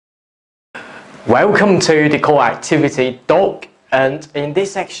Welcome to the core activity doc, and in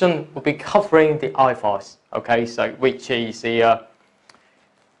this section we'll be covering the IFRS, okay, so which is the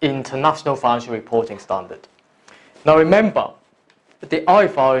International Financial Reporting Standard. Now remember, the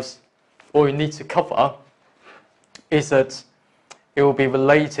IFRS, what we need to cover is that it will be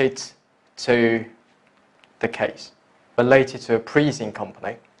related to the case, related to a preceding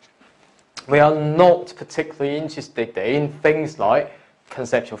company. We are not particularly interested in things like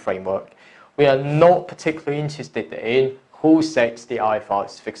conceptual framework. We are not particularly interested in who sets the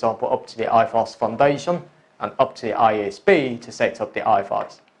IFRS, for example, up to the IFRS Foundation and up to the IASB to set up the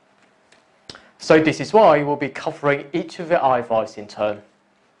IFRS. So this is why we'll be covering each of the IFRS in turn.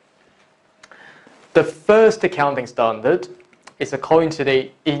 The first accounting standard is according to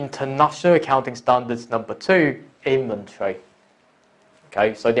the International Accounting Standards number 2, inventory.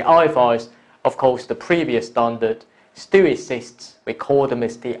 Okay, so the IFRS, of course, the previous standard still exists. We call them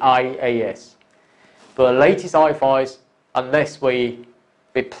as the IAS. But the latest IFRS, unless we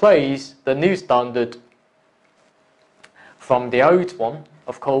replace the new standard from the old one,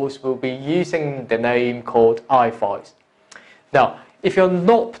 of course, we'll be using the name called IFRS. Now, if you're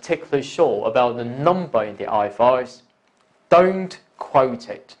not particularly sure about the number in the IFRS, don't quote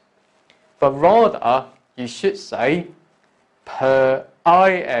it. But rather, you should say per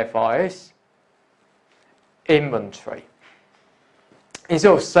IFRS inventory.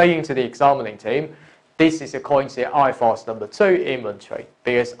 Instead of saying to the examining team, this is according to the IFRS number 2 inventory,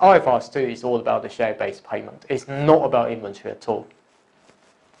 because IFRS 2 is all about the share-based payment. It's not about inventory at all.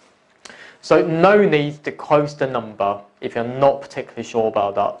 So no need to quote the number if you're not particularly sure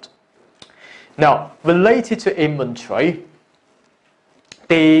about that. Now, related to inventory,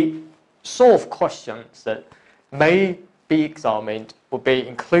 the sort of questions that may be examined will be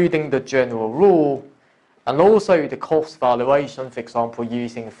including the general rule and also the cost valuation, for example,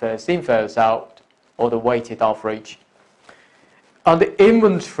 using first in, first out, or the weighted average. And the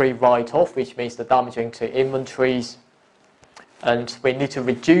inventory write-off, which means the damaging to inventories, and we need to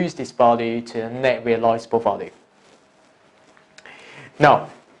reduce this value to a net realizable value. Now,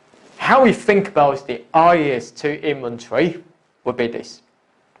 how we think about the IAS2 inventory would be this.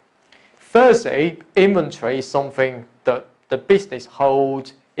 Firstly, inventory is something that the business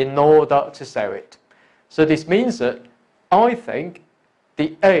holds in order to sell it. So this means that I think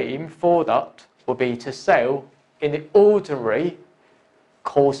the aim for that will be to sell in the ordinary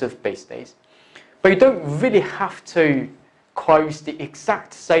course of business. But you don't really have to quote the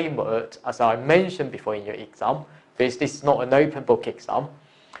exact same word as I mentioned before in your exam, because this is not an open book exam.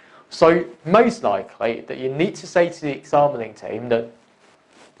 So most likely that you need to say to the examining team that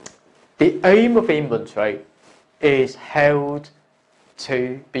the aim of inventory is held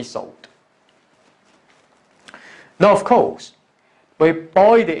to be sold. Now, of course, we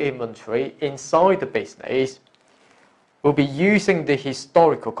buy the inventory inside the business, we'll be using the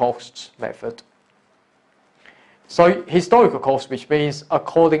historical costs method. So historical cost, which means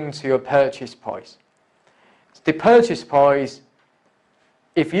according to your purchase price. The purchase price,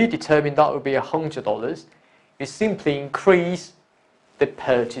 if you determine that would be $100, you simply increase the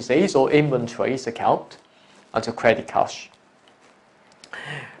purchases or inventories account until credit cash.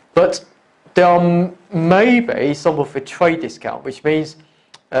 But there may be some of a trade discount, which means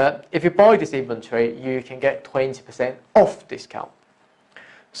if you buy this inventory, you can get 20% off discount.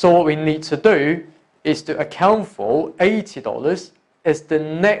 So what we need to do is to account for $80 as the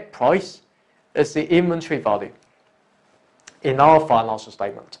net price as the inventory value in our financial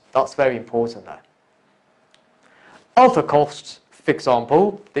statement. That's very important there. Other costs, for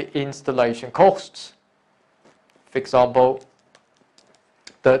example, the installation costs, for example,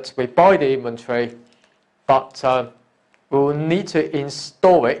 that we buy the inventory, but we will need to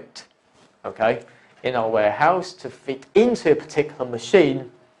install it, okay, in our warehouse to fit into a particular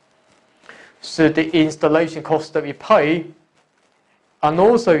machine. So the installation cost that we pay, and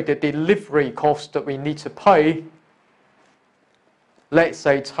also the delivery cost that we need to pay, let's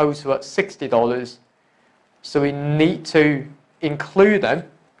say total at $60. So we need to include them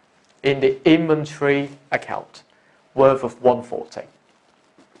in the inventory account, worth of $140.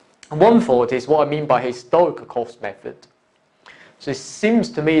 140 is what I mean by historical cost method. So it seems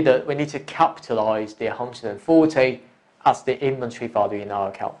to me that we need to capitalize the 140 as the inventory value in our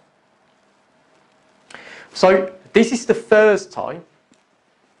account. So this is the first time.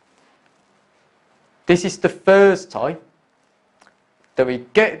 This is the first time that we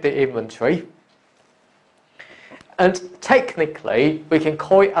get the inventory. And technically, we can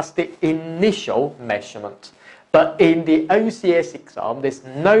call it as the initial measurement. But in the OCS exam, there's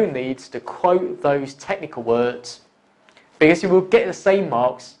no need to quote those technical words because you will get the same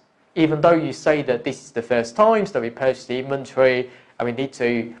marks even though you say that this is the first time that we purchase the inventory and we need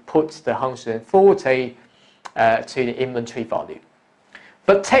to put the 140 to the inventory value.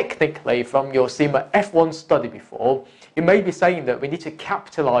 But technically, from your CIMA F1 study before, you may be saying that we need to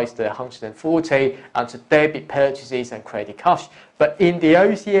capitalize the 140 and to debit purchases and credit cash. But in the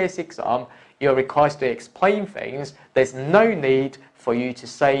OCS exam, you're required to explain things. There's no need for you to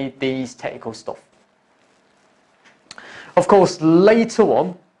say these technical stuff. Of course, later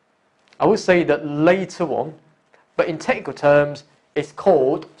on, I would say that later on, but in technical terms, it's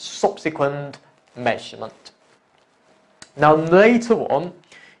called subsequent measurement. Now, later on,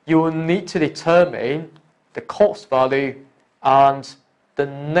 you will need to determine the cost value and the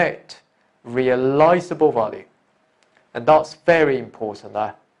net realizable value. And that's very important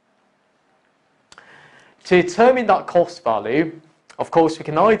there. To determine that cost value, of course, we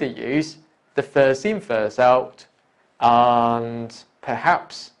can either use the first in, first out, and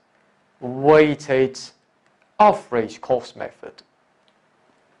perhaps weighted average cost method.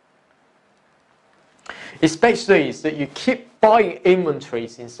 Especially is that you keep buying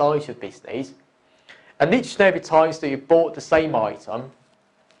inventories inside your business, and each and every time that you bought the same item,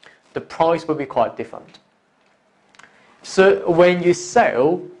 the price will be quite different. So when you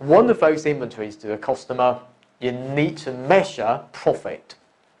sell one of those inventories to a customer, you need to measure profit.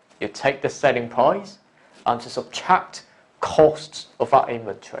 You take the selling price and to subtract costs of that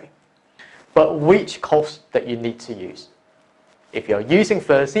inventory. But which cost that you need to use? If you're using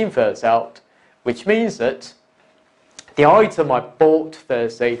first in, first out, which means that the item I bought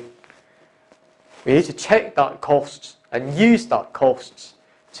firstly, we need to check that cost and use that cost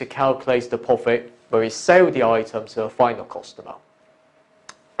to calculate the profit when we sell the item to a final customer.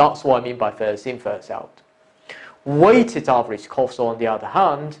 That's what I mean by first in, first out. Weighted average cost, on the other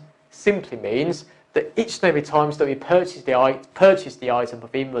hand, simply means that each and every time that we purchase the item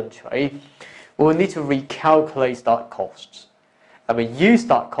of inventory, we will need to recalculate that cost. And we use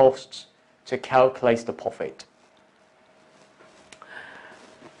that cost to calculate the profit.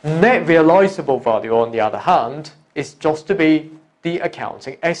 Net realizable value, on the other hand, is just to be the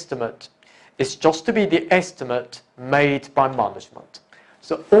accounting estimate. It's just to be the estimate made by management.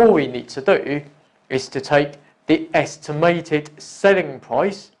 So all we need to do is to take the estimated selling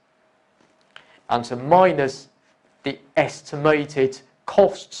price and to minus the estimated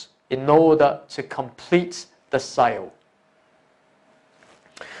costs in order to complete the sale.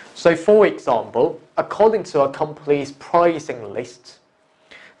 So for example, according to a company's pricing list,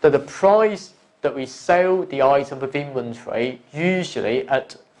 that the price that we sell the item of inventory usually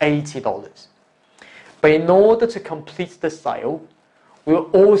at $80. But in order to complete the sale, we will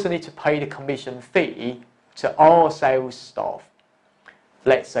also need to pay the commission fee to our sales staff,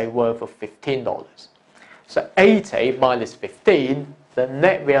 let's say worth of $15. So 80 minus 15, the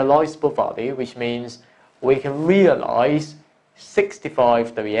net realizable value, which means we can realize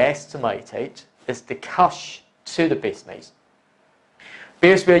 65 that we estimated is the cash to the business.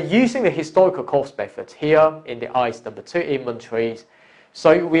 Because we are using the historical cost method here in the item number 2 inventories,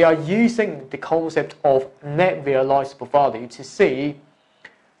 so we are using the concept of net realizable value to see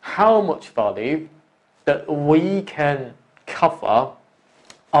how much value that we can cover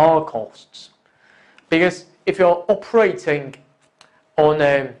our costs. Because if you're operating on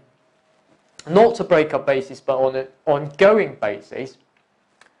a not a breakup basis but on an ongoing basis,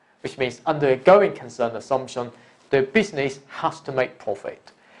 which means under a going concern assumption, the business has to make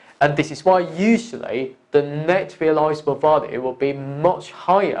profit. And this is why usually the net realizable value will be much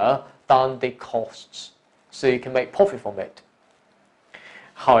higher than the costs, so you can make profit from it.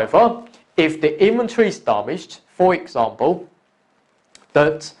 However, if the inventory is damaged, for example,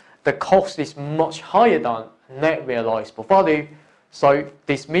 that the cost is much higher than net realizable value, so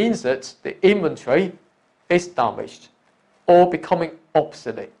this means that the inventory is damaged or becoming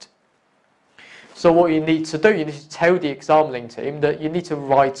obsolete. So what you need to do, you need to tell the examining team that you need to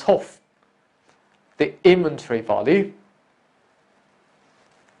write off the inventory value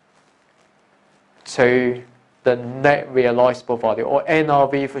to the net realizable value, or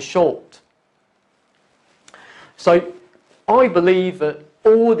NRV for short. So I believe that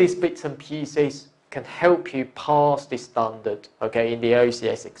all these bits and pieces can help you pass this standard, okay, in the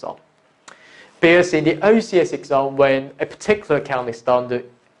OCS exam. Because in the OCS exam, when a particular accounting standard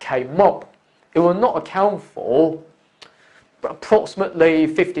came up, it will not account for approximately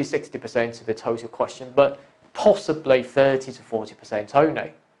 50-60% of the total question, but possibly 30 to 40%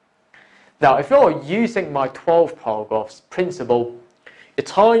 only. Now, if you're using my 12 paragraphs principle, it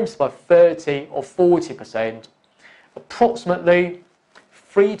times by 30 or 40%, approximately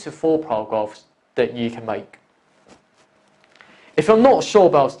 3 to 4 paragraphs that you can make. If you're not sure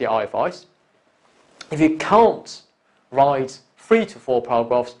about the IFRS, if you can't write 3 to 4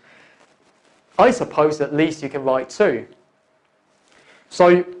 paragraphs, I suppose at least you can write 2.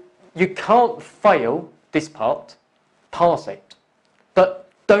 So you can't fail this part, pass it. But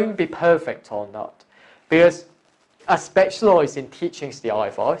don't be perfect on that, because I specialise in teaching the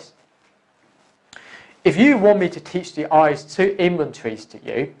IFRS. If you want me to teach the IS2 inventories to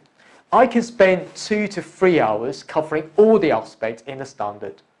you, I can spend 2 to 3 hours covering all the aspects in the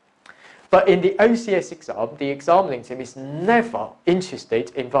standard. But in the OCS exam, the examining team is never interested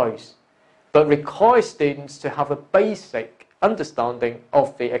in those, but requires students to have a basic understanding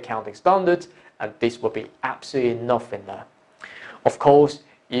of the accounting standards, and this will be absolutely enough in there. Of course,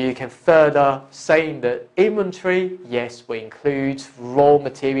 you can further say that inventory, yes, will include raw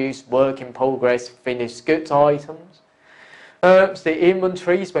materials, work in progress, finished goods items. The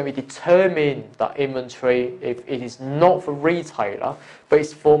inventories, when we determine that inventory, if it is not for retailer, but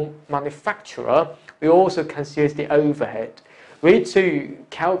it's for manufacturer, we also consider the overhead. We need to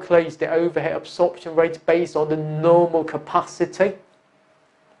calculate the overhead absorption rate based on the normal capacity,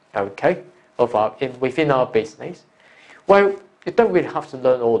 okay, of within our business. Well, you don't really have to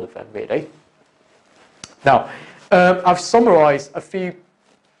learn all of them, really. Now, I've summarized a few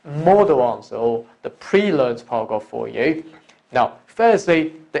model answers, or the pre-learned paragraph for you. Now,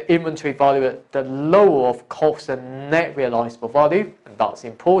 firstly, the inventory value at the lower of cost and net realizable value, and that's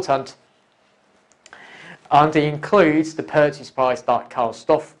important. And it includes the purchase price that counts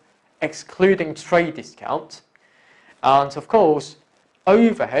off, excluding trade discount. And of course,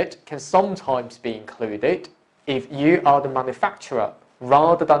 overhead can sometimes be included if you are the manufacturer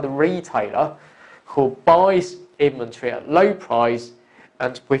rather than the retailer who buys inventory at low price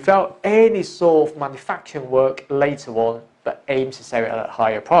and without any sort of manufacturing work later on, but aims to sell it at a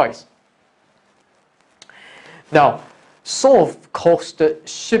higher price. Now, sort of cost that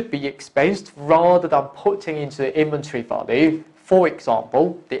should be expensed rather than putting into the inventory value, for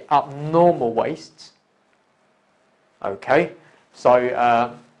example, the abnormal wastes. Okay,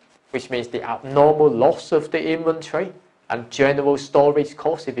 so which means the abnormal loss of the inventory and general storage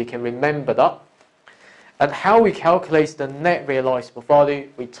costs, if you can remember that. And how we calculate the net realizable value,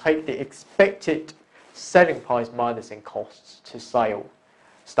 we take the expected selling price minus in costs to sale.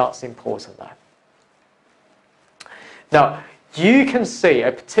 So that's important there. Now, you can see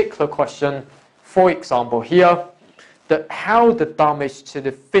a particular question, for example here, that how the damage to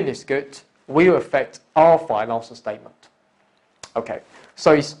the finished good will affect our financial statement. Okay,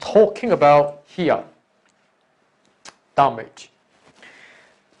 so it's talking about here, damage.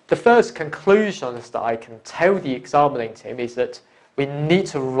 The first conclusion that I can tell the examining team is that we need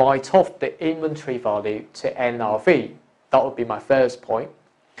to write off the inventory value to NRV. That would be my first point.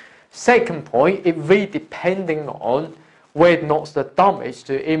 Second point, it really depending on whether or not the damage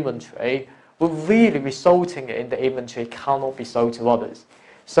to inventory will really resulting in the inventory cannot be sold to others.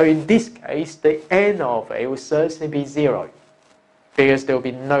 So in this case, the NRV will certainly be 0 because there will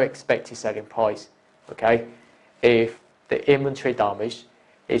be no expected selling price, okay, if the inventory damage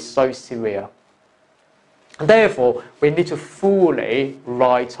is so severe. Therefore, we need to fully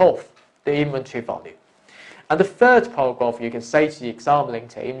write off the inventory value. And the third paragraph, you can say to the examining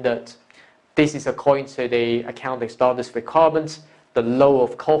team that this is according to the accounting standards requirements, the law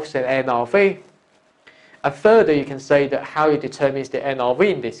of cost and NRV. And further, you can say that how it determines the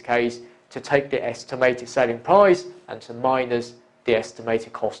NRV in this case to take the estimated selling price and to minus the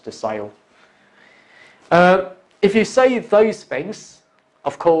estimated cost of sale. If you say those things,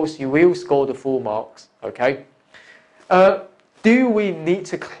 of course, you will score the full marks, okay? Do we need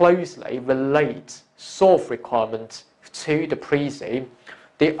to closely relate source requirements to the pre-sim?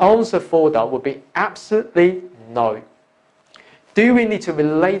 The answer for that would be absolutely no. Do we need to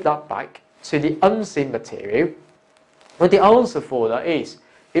relate that back to the unseen material? Well, the answer for that is,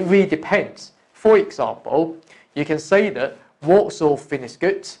 it really depends. For example, you can say that what sort of finished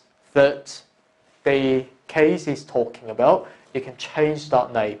goods that the case is talking about, you can change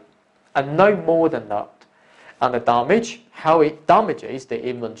that name and no more than that. And the damage, how it damages the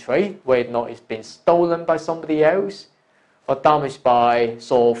inventory, whether or not it's been stolen by somebody else or damaged by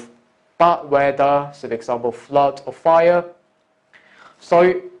sort of bad weather, so for example flood or fire.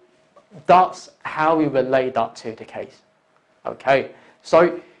 So that's how we relate that to the case. Okay,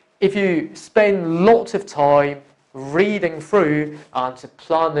 so if you spend lots of time reading through and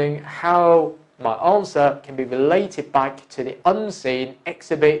planning how my answer can be related back to the unseen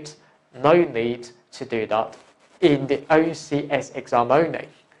exhibit, no need to do that in the OCS exam only.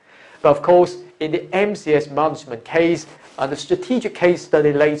 But of course, in the MCS management case and the strategic case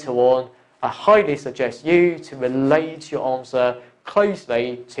study later on, I highly suggest you to relate your answer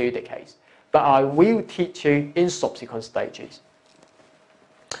closely to the case, but I will teach you in subsequent stages.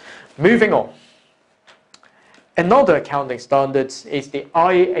 Moving on. Another accounting standard is the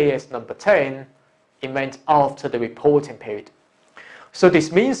IAS number 10, event after the reporting period. So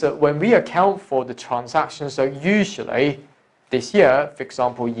this means that when we account for the transactions, so usually this year, for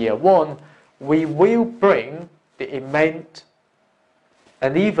example, year 1, we will bring the event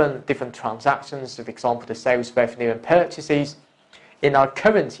and even different transactions, for example, the sales revenue and purchases, in our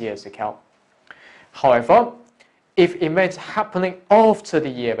current year's account. However, if events happening after the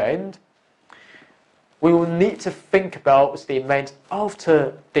year end, we will need to think about the events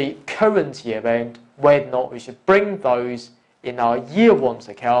after the current year end, whether or not we should bring those in our year 1's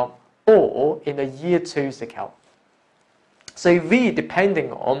account or in the year 2's account. So really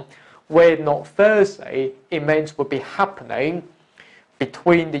depending on whether or not firstly events will be happening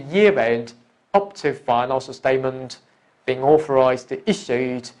between the year end up to financial statement being authorised and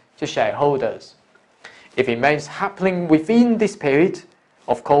issued to shareholders. If events happening within this period,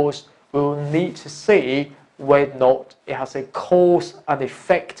 of course, we will need to see whether or not it has a cause and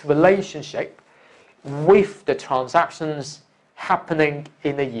effect relationship with the transactions happening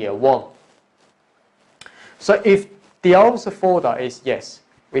in the year 1. So if the answer for that is yes,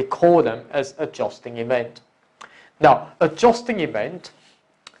 we call them as adjusting event. Now, adjusting event,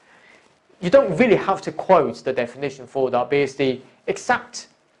 you don't really have to quote the definition for that, because the exact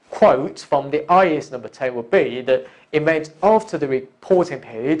quote from the IAS number 10 would be that event after the reporting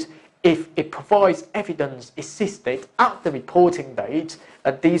period, if it provides evidence existed at the reporting date,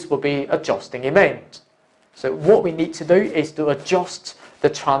 and these will be adjusting event. So what we need to do is to adjust the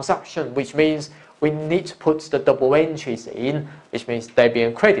transaction, which means we need to put the double entries in, which means debit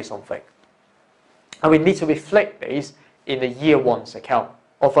and credit something. And we need to reflect these in the year 1's account,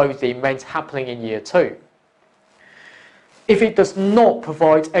 although the event happening in year 2. If it does not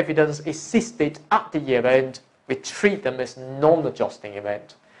provide evidence existed at the year end, we treat them as non-adjusting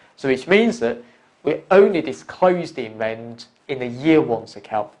event. So which means that we only disclose the event in the year 1's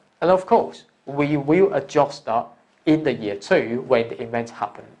account. And of course, we will adjust that in the year 2 when the event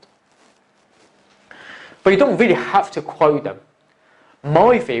happened. But you don't really have to quote them.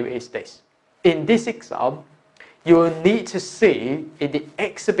 My view is this. In this exam, you will need to see in the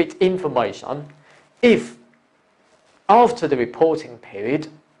exhibit information if after the reporting period,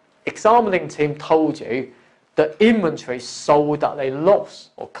 examining team told you the inventory sold at a loss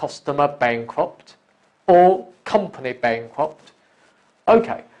or customer bankrupt or company bankrupt.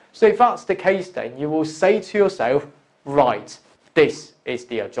 Okay, so if that's the case, then you will say to yourself, right, this is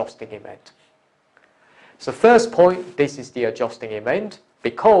the adjusting event. So first point, this is the adjusting event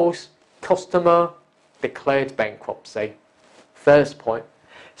because customer declared bankruptcy. First point.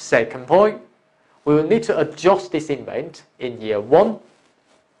 Second point, we will need to adjust this event in year 1.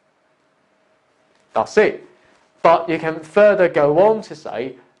 That's it. But you can further go on to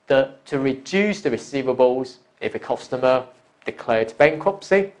say that to reduce the receivables if a customer declared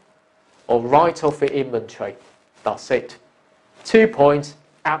bankruptcy or write off the inventory. That's it. 2 points,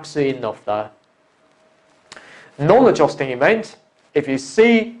 absolutely enough there. Non-adjusting event, if you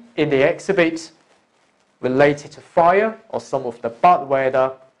see in the exhibit related to fire or some of the bad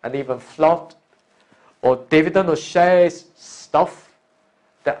weather and even flood or dividend or shares stuff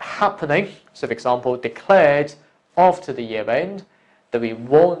that happening, so for example declared after the year end that we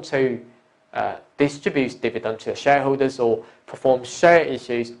want to distribute dividend to shareholders or perform share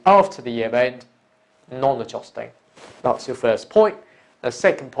issues after the year end, non-adjusting. That's your first point. The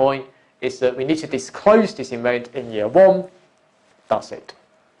second point is that we need to disclose this event in year 1. That's it.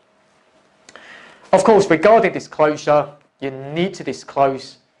 Of course, regarding disclosure, you need to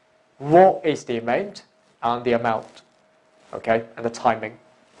disclose what is the event and the amount, okay, and the timing.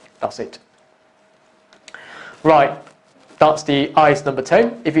 That's it. Right, that's the IAS number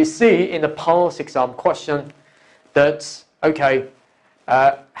 10. If you see in the past exam question that, okay,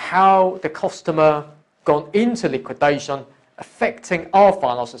 how the customer gone into liquidation affecting our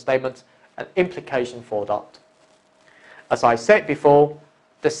financial statement and implication for that. As I said before,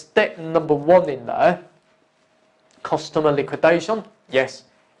 the step number 1 in there, customer liquidation, yes,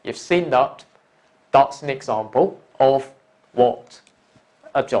 you've seen that. That's an example of what?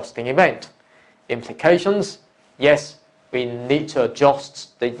 Adjusting event. Implications, yes, we need to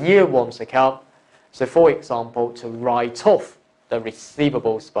adjust the year 1's account. So for example, to write off the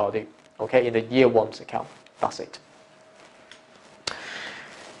receivables value, okay, in the year 1's account. That's it.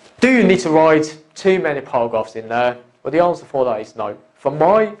 Do you need to write too many paragraphs in there? Well, the answer for that is no. From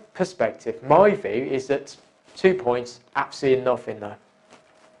my perspective, my view is that 2 points, absolutely enough in there.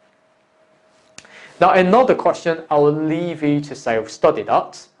 Now, another question, I will leave you to self-study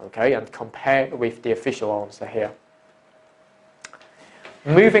that, okay, and compare with the official answer here.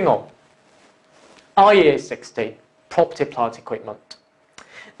 Moving on. IAS 16, property, plant, equipment.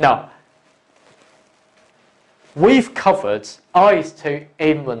 Now, we've covered IAS 2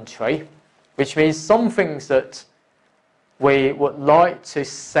 inventory, which means some things that we would like to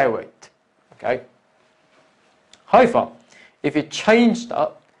sell it, okay? However, if you change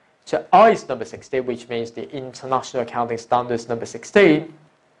that to IAS number 16, which means the International Accounting Standards number 16,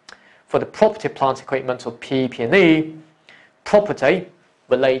 for the property, plant, equipment, or PP&E, property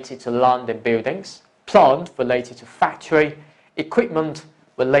related to land and buildings, plant related to factory, equipment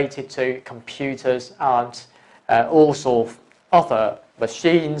related to computers and also other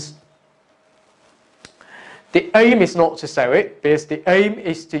machines. The aim is not to sell it, because the aim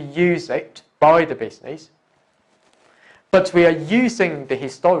is to use it by the business. But we are using the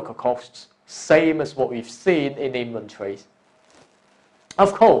historical costs, same as what we've seen in inventories.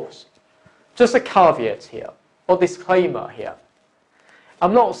 Of course, just a caveat here, or disclaimer here.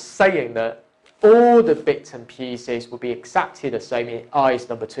 I'm not saying that all the bits and pieces will be exactly the same in IAS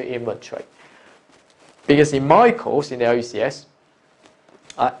number 2 inventory. Because in my course, in the OCS,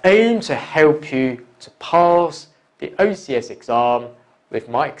 I aim to help you to pass the OCS exam with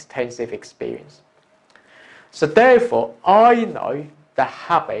my extensive experience. So therefore, I know the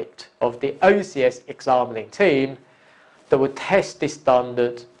habit of the OCS examining team that will test this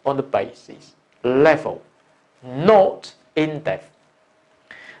standard on the basis, level, not in depth.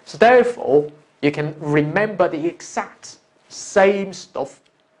 So therefore, you can remember the exact same stuff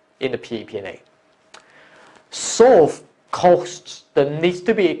in the PP&E. Sort of costs that needs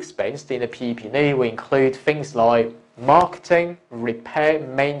to be expensed in the PP&E will include things like marketing, repair,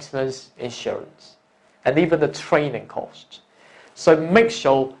 maintenance, insurance, and even the training costs. So make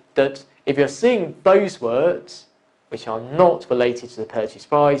sure that if you're seeing those words, which are not related to the purchase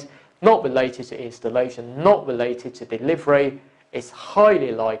price, not related to installation, not related to delivery, it's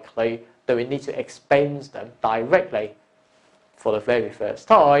highly likely that we need to expense them directly for the very first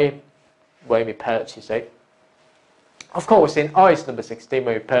time when we purchase it. Of course, in IAS number 16,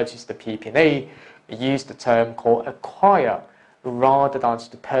 when we purchase the PP&E, we use the term called acquire rather than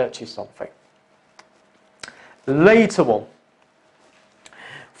to purchase something. Later on,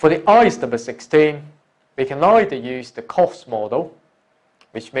 for the IAS number 16, we can either use the cost model,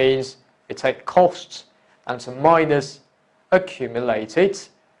 which means we take costs and to minus accumulated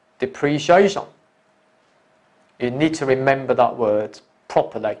depreciation. You need to remember that word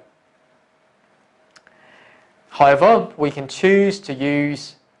properly. However, we can choose to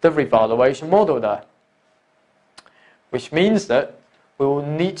use the revaluation model there, which means that we will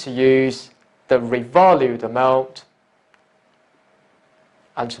need to use the revalued amount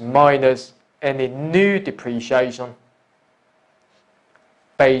and to minus any new depreciation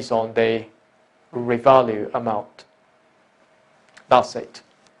based on the revalue amount. That's it.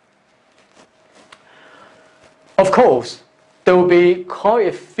 Of course, there will be quite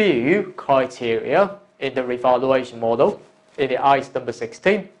a few criteria in the revaluation model in the IAS number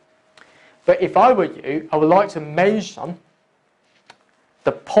 16. But if I were you, I would like to mention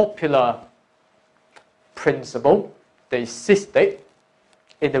the popular principle that is listed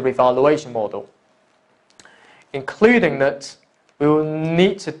in the revaluation model, including that we will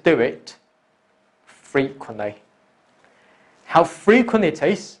need to do it frequently. How frequent it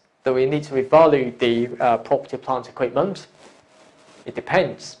is that we need to revalue the property, plant, equipment, it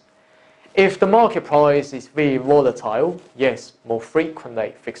depends. If the market price is very volatile, yes, more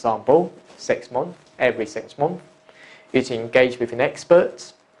frequently, for example, 6 months, every 6 months, you to engage with an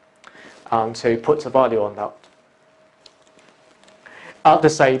expert and to put a value on that. At the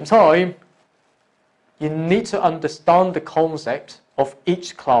same time, you need to understand the concept of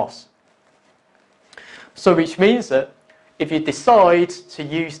each class. So which means that if you decide to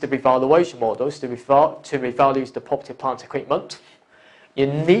use the revaluation models to revalue the property, plant, equipment, you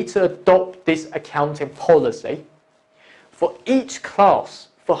need to adopt this accounting policy for each class,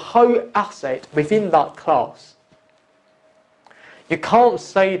 for whole asset within that class. You can't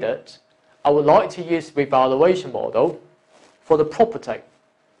say that I would like to use the revaluation model for the property.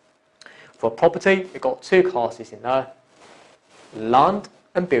 For property, we've got two classes in there, land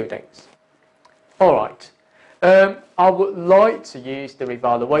and buildings. Alright, I would like to use the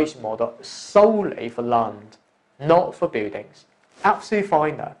revaluation model solely for land, not for buildings. Absolutely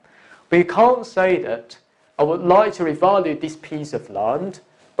fine there. But you can't say that I would like to revalue this piece of land,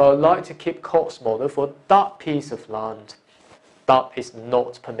 but I would like to keep cost model for that piece of land. That is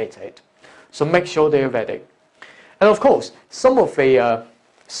not permitted. So make sure they're ready. And of course, some of the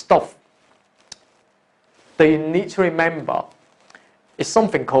stuff that you need to remember is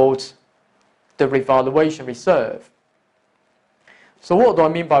something called the revaluation reserve. So what do I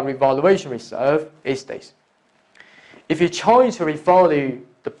mean by revaluation reserve is this. If you're trying to revalue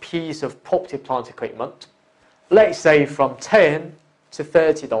the piece of property, plant, equipment, let's say from $10 to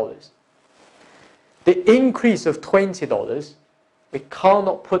 $30, the increase of $20, we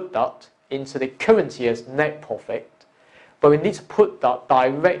cannot put that into the current year's net profit, but we need to put that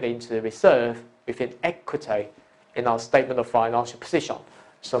directly into the reserve within equity in our statement of financial position.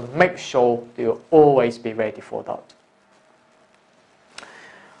 So make sure that you'll always be ready for that.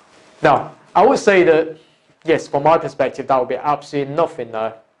 Now, I would say that, yes, from my perspective, that would be absolutely nothing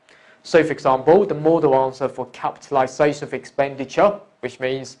there. So, for example, the model answer for capitalization of expenditure, which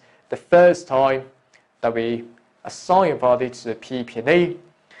means the first time that we assign value to the PP&E,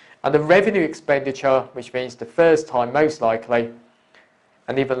 and the revenue expenditure, which means the first time most likely,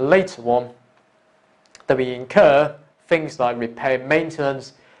 and even later on, that we incur things like repair and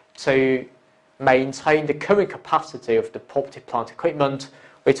maintenance to maintain the current capacity of the property, plant, equipment,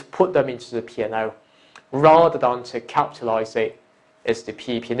 or to put them into the P&L, rather than to capitalize it as the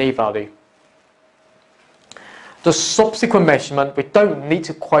PP&E value. The subsequent measurement, we don't need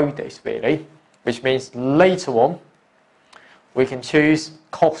to quote this really, which means later on we can choose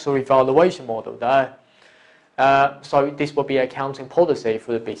cost or evaluation model there. So this will be accounting policy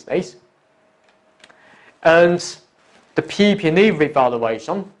for the business. And the PP&E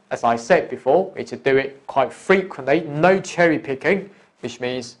revaluation, as I said before, we should do it quite frequently, no cherry picking, which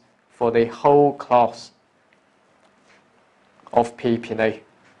means for the whole class of PP&E.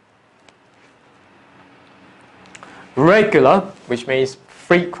 Regular, which means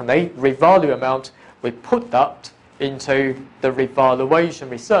frequently, revalue amount, we put that into the revaluation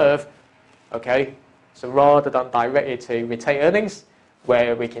reserve, okay? So rather than directly to retained earnings,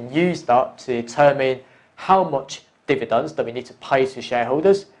 where we can use that to determine how much dividends that we need to pay to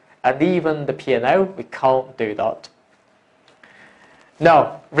shareholders, and even the P&L, we can't do that.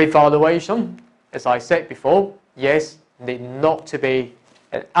 Now, revaluation, as I said before, yes, need not to be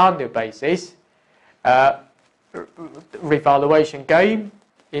an annual basis. Revaluation gain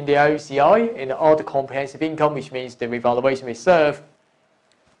in the OCI, in the other comprehensive income, which means the revaluation reserve.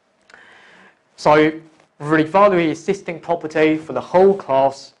 So, revalue existing property for the whole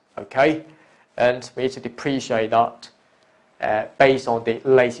class, okay, and we need to depreciate that based on the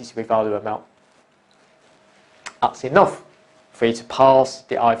latest revalue amount. That's enough for you to pass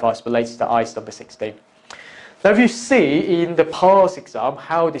the IFRS related to ICE number 16. Now, if you see in the past exam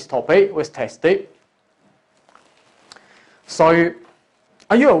how this topic was tested, so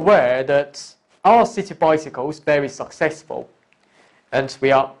are you aware that our city bicycles are very successful and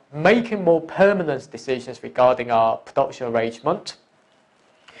we are making more permanent decisions regarding our production arrangement?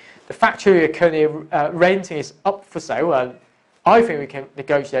 The factory we are currently renting is up for sale, and I think we can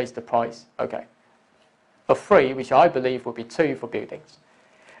negotiate the price, okay, of 3, which I believe will be 2 for buildings.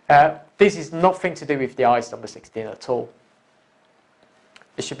 This is nothing to do with the ICE number 16 at all.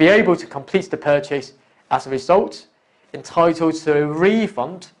 It should be able to complete the purchase as a result, entitled to a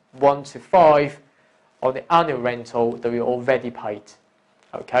refund 1 to 5 on the annual rental that we already paid.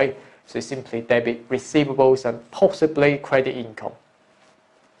 Okay, so simply debit receivables and possibly credit income.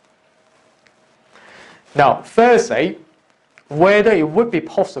 Now, firstly, whether it would be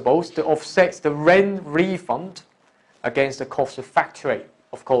possible to offset the rent refund against the cost of factory.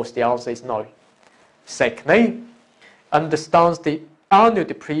 Of course, the answer is no. Secondly, understands the annual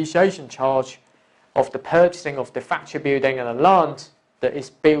depreciation charge of the purchasing of the factory building and the land that is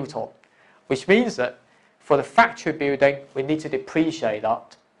built on, which means that for the factory building, we need to depreciate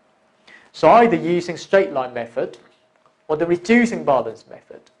that. So either using straight line method or the reducing balance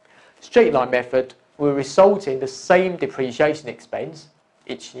method. Straight line method will result in the same depreciation expense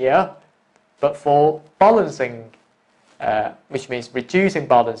each year, but for balancing, which means reducing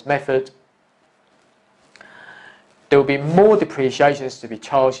balance method, there will be more depreciations to be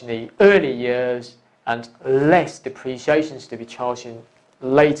charged in the early years and less depreciations to be charged in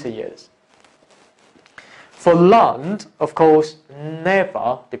later years. For land, of course,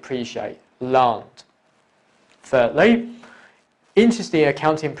 never depreciate land. Thirdly, interesting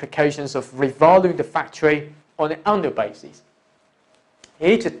accounting implications of revaluing the factory on an annual basis.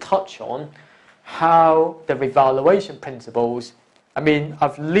 Here to touch on how the revaluation principles,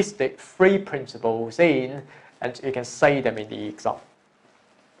 I've listed 3 principles in, and you can say them in the exam.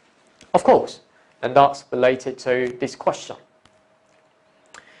 Of course, and that's related to this question.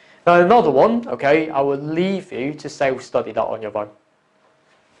 Now another one, okay, I will leave you to self-study that on your own.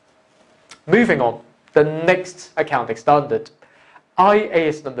 Moving on, the next accounting standard,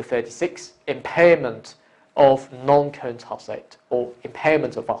 IAS number 36, impairment of non-current asset or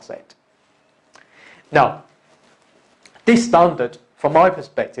impairment of asset. Now, this standard, from my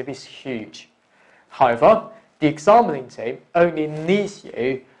perspective, is huge. However, the examining team only needs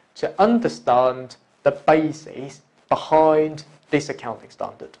you to understand the basis behind this accounting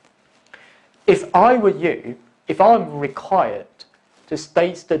standard. If I were you, if I'm required to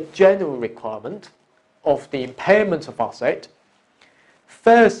state the general requirement of the impairment of asset,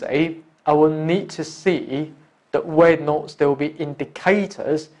 firstly, I will need to see that whether or not there will be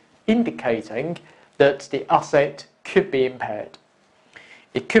indicators indicating that the asset could be impaired.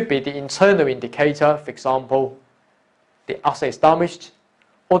 It could be the internal indicator, for example, the asset is damaged,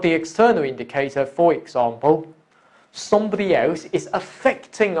 or the external indicator, for example, somebody else is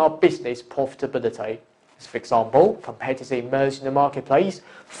affecting our business profitability. For example, competitors emerge in the marketplace,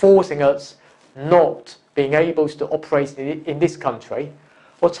 forcing us not being able to operate in this country.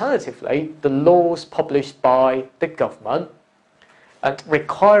 Alternatively, the laws published by the government and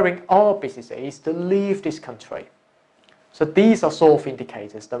requiring our businesses to leave this country. So these are sort of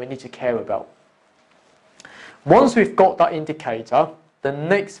indicators that we need to care about. Once we've got that indicator, the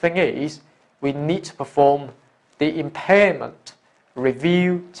next thing is we need to perform the impairment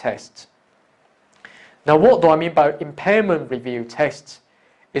review test. Now, what do I mean by impairment review tests?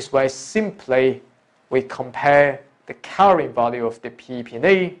 Is where simply we compare the carrying value of the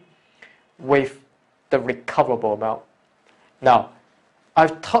PP&E with the recoverable amount. Now,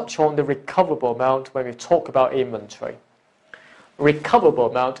 I've touched on the recoverable amount when we talk about inventory. Recoverable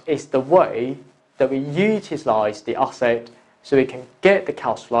amount is the way that we utilize the asset so we can get the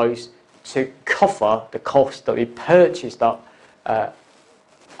cash flows to cover the cost that we purchased that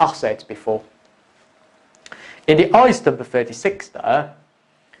asset before. In the IAS number 36 there,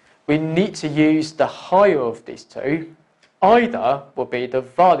 we need to use the higher of these two. Either will be the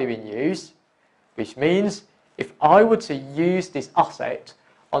value in use, which means if I were to use this asset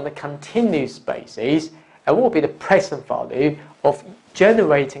on a continuous basis, it will be the present value of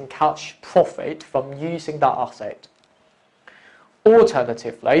generating cash profit from using that asset.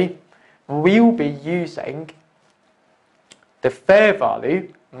 Alternatively, we'll be using the fair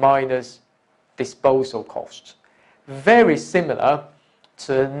value minus disposal costs. Very similar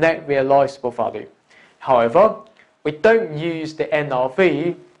to net realizable value. However, we don't use the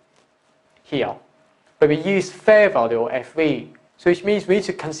NRV here, but we use fair value or FV. So which means we need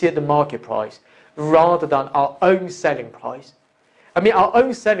to consider the market price rather than our own selling price. I mean, our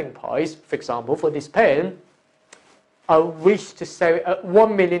own selling price, for example, for this pen, I wish to sell it at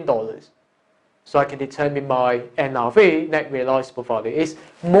 $1 million. So I can determine my NRV, net realizable value, is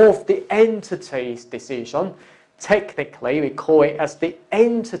more of the entity's decision. Technically, we call it as the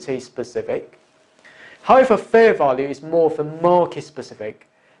entity specific. However, fair value is more of a market specific.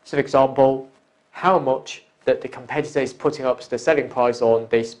 So, for example, how much that the competitor is putting up the selling price on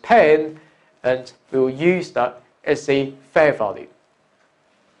this pen, and we will use that as the fair value.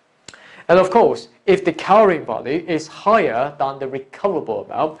 And of course, if the carrying value is higher than the recoverable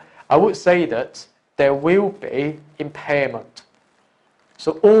amount, I would say that there will be impairment.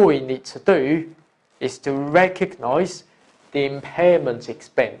 So all we need to do is to recognize the impairment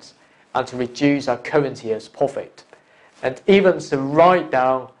expense and to reduce our current year's profit. And even to write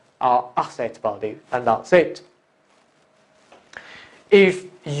down our asset value, and that's it. If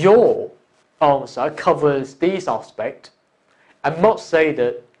your answer covers these aspects, I must say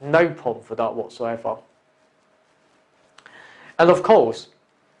that no problem for that whatsoever. And of course,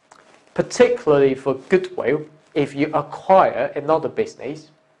 particularly for goodwill, if you acquire another business,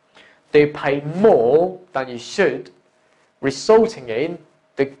 they pay more than you should, resulting in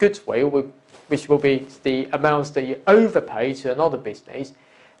the goodwill, which will be the amounts that you overpay to another business.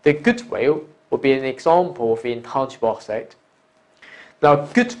 The goodwill will be an example of the intangible asset. Now,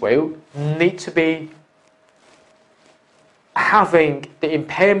 goodwill needs to be having the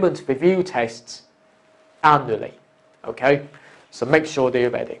impairment review tests annually. Okay, so make sure that you're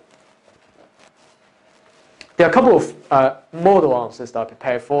ready. There are a couple of model answers that I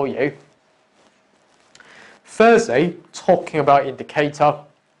prepared for you. Firstly, talking about indicator,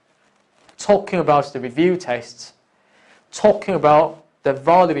 talking about the review tests, talking about the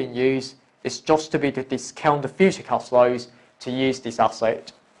value in use is just to be to discount the future cash flows to use this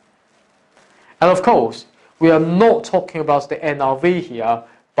asset. And of course, we are not talking about the NRV here,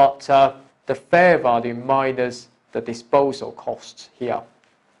 but the fair value minus the disposal costs here.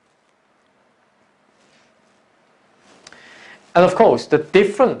 And of course, the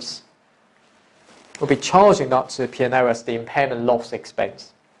difference will be charging that to the P&L as the impairment loss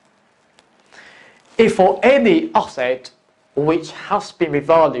expense. If for any asset which has been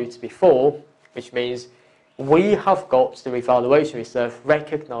revalued before, which means we have got the revaluation reserve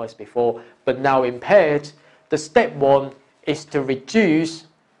recognized before, but now impaired. The step one is to reduce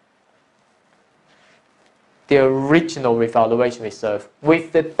the original revaluation reserve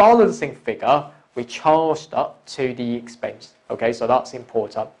with the balancing figure we charged up to the expense. Okay, so that's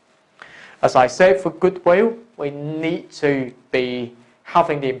important. As I said, for goodwill, we need to be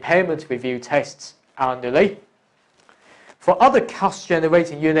having the impairment review tests annually. For other cash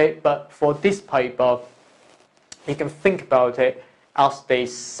generating unit, but for this paper, you can think about it as the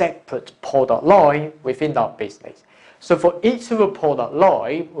separate product line within that business. So for each of the product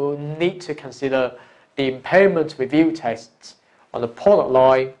line, we'll need to consider the impairment review tests on a product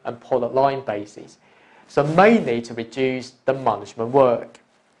line and product line basis. So mainly to reduce the management work.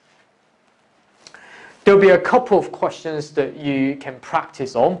 There'll be a couple of questions that you can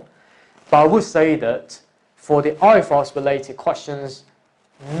practice on, but I would say that for the IFRS related questions,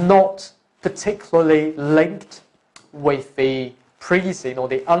 not particularly linked with the pre-seen or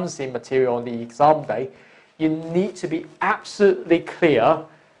the unseen material on the exam day, you need to be absolutely clear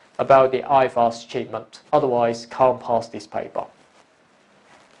about the IFRS treatment, otherwise can't pass this paper.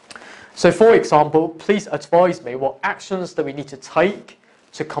 So for example, please advise me what actions that we need to take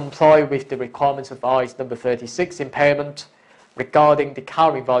to comply with the requirements of IAS number 36 impairment regarding the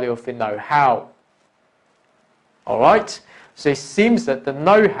carrying value of the know-how. Alright, so it seems that the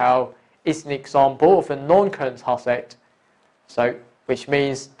know-how is an example of a non-current asset, so which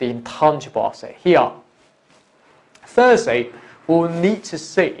means the intangible asset here. Thirdly, we'll need to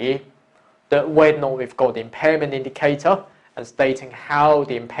see that whether or not we've got the impairment indicator and stating how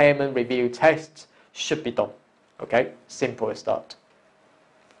the impairment review tests should be done. Okay, simple as that.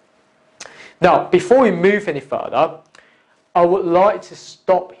 Now, before we move any further, I would like to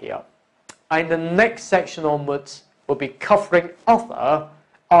stop here. And the next section onwards will be covering other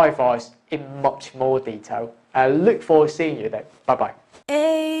IFRS in much more detail. I look forward to seeing you then. Bye-bye.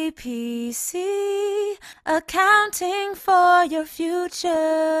 APC, accounting for your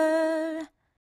future.